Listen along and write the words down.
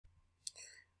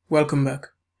Welcome back.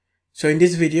 So in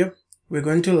this video, we're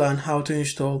going to learn how to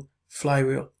install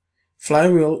Flywheel.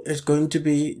 Flywheel is going to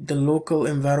be the local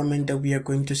environment that we are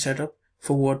going to set up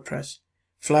for WordPress.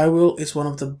 Flywheel is one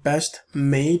of the best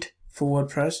made for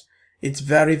WordPress. It's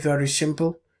very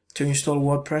simple to install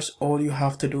WordPress. All you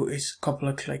have to do is a couple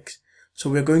of clicks. So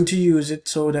we're going to use it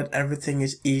so that everything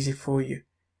is easy for you.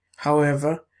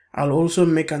 However, I'll also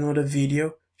make another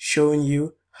video showing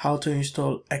you how to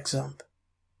install XAMPP.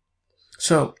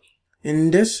 So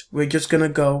in this, we're just gonna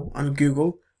go and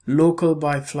Google local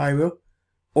by Flywheel,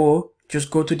 or just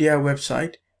go to their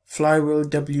website,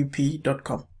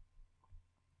 flywheelwp.com.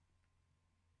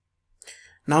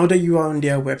 Now that you are on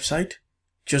their website,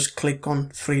 just click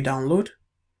on free download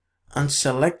and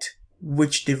select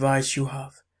which device you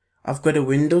have. I've got a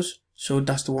Windows, so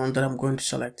that's the one that I'm going to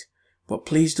select, but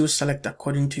please do select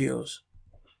according to yours.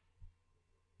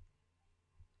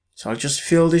 So I'll just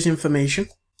fill this information.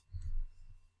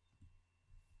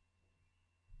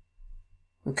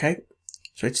 Okay,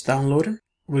 so it's downloading.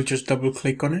 We'll just double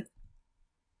click on it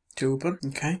to open.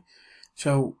 Okay,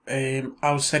 so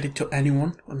I'll set it to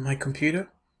anyone on my computer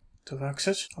to have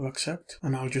access. I'll accept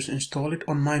and I'll just install it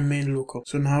on my main local.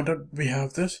 So now that we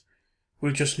have this,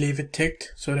 we'll just leave it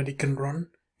ticked so that it can run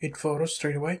it for us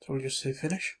straight away. So we'll just say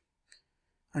finish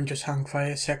and just hang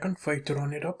fire a second for it to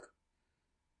run it up.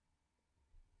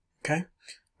 Okay,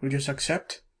 we'll just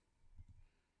accept.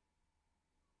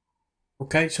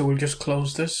 Okay, so we'll just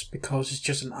close this because it's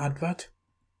just an advert.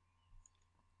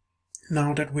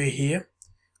 Now that we're here,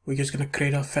 we're just going to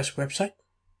create our first website.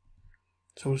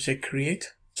 So we'll say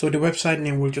create. So the website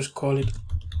name, we'll just call it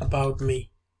About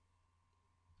Me.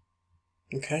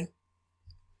 Okay,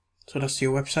 so that's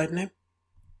your website name.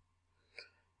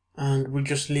 And we'll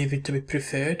just leave it to be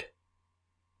preferred.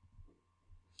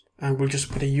 And we'll just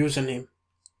put a username.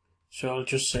 So I'll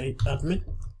just say admin.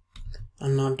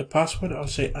 And on the password, I'll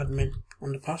say admin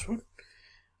on the password.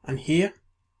 And here,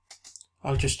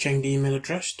 I'll just change the email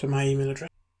address to my email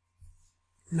address.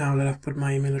 Now that I've put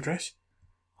my email address,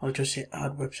 I'll just say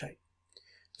add website.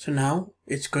 So now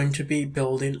it's going to be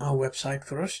building our website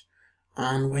for us.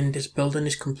 And when this building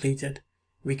is completed,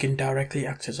 we can directly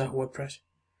access our WordPress.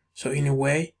 So in a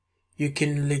way, you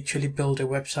can literally build a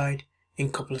website in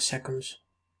a couple of seconds.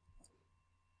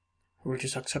 We'll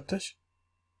just accept this.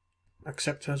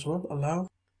 Accept as well, allow.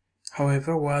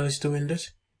 However, while it's doing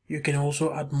this, you can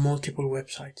also add multiple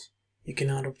websites. You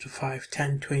can add up to 5,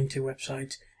 10, 20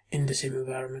 websites in the same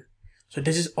environment. So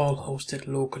this is all hosted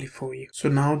locally for you. So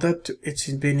now that it's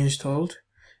been installed,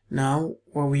 now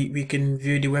we can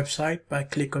view the website by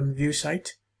click on view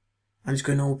site, and it's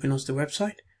going to open us the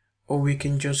website, or we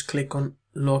can just click on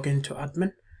login to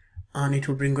admin and it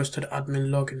will bring us to the admin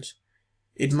logins.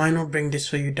 It might not bring this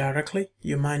for you directly.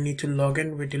 You might need to log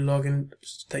in with the login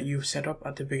that you've set up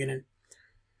at the beginning.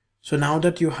 So now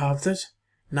that you have this,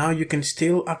 now you can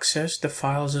still access the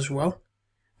files as well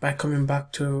by coming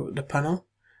back to the panel,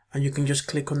 and you can just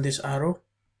click on this arrow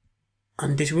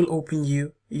and this will open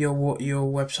you your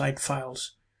website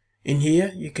files. In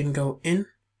here you can go in,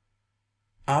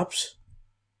 apps,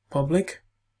 public,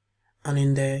 and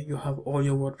in there you have all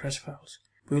your WordPress files.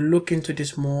 We'll look into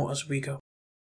this more as we go.